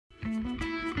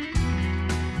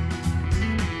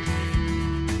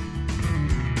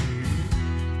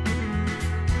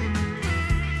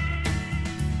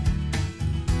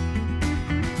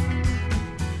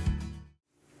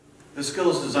This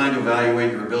skill is designed to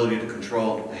evaluate your ability to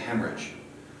control a hemorrhage.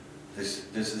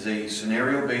 This is a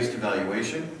scenario-based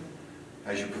evaluation.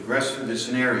 As you progress through this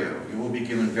scenario, you will be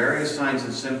given various signs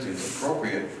and symptoms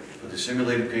appropriate for the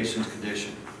simulated patient's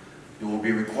condition. You will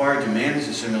be required to manage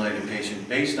the simulated patient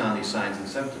based on these signs and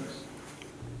symptoms.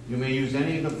 You may use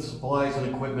any of the supplies and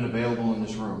equipment available in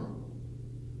this room.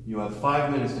 You have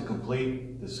 5 minutes to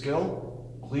complete the skill.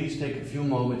 Please take a few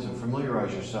moments and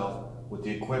familiarize yourself with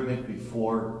the equipment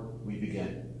before we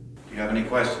begin. Do you have any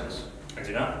questions? I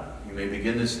do not. You may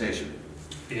begin this station.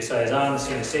 BSI is on, the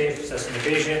scene is safe, assessing the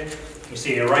patient. You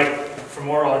see a right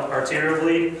femoral arterial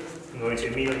bleed. I'm going to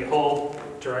immediately hold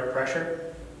direct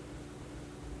pressure.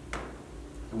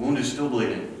 The wound is still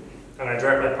bleeding. I'm going to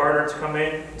direct my partner to come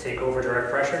in and take over direct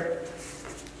pressure.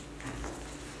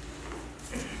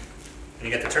 And you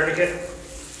get the tourniquet.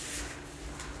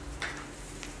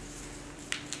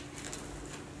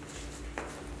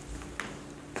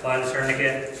 Apply the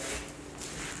tourniquet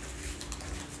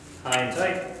high and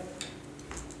tight.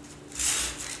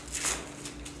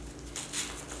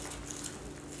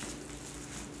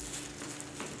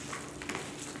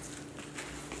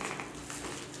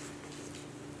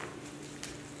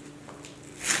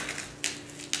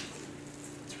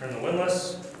 Turn the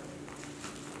windlass.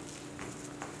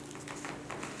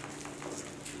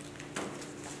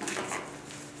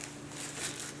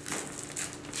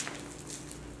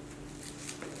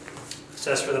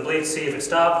 Assess for the bleed, see if it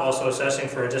stopped. Also assessing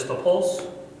for a distal pulse.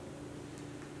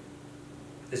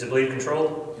 Is the bleed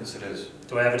controlled? Yes, it is.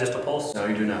 Do I have a distal pulse? No,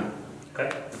 you do not.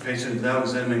 Okay. The patient is now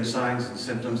examining signs and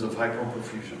symptoms of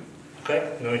hypoperfusion.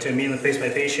 Okay. I'm going to immediately place my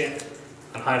patient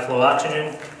on high flow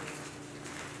oxygen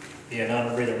via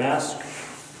non-rebreather mask.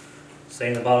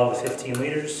 Setting the bottle to 15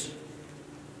 liters.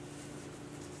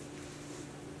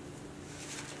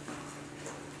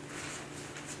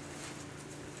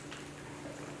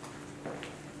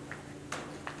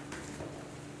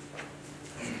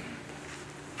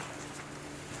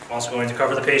 I'm also going to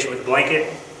cover the patient with a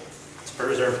blanket. It's for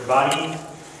reserved body heat.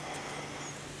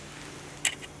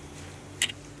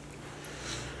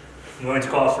 I'm going to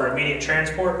call for immediate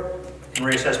transport and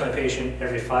reassess my patient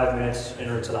every 5 minutes en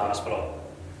route to the hospital.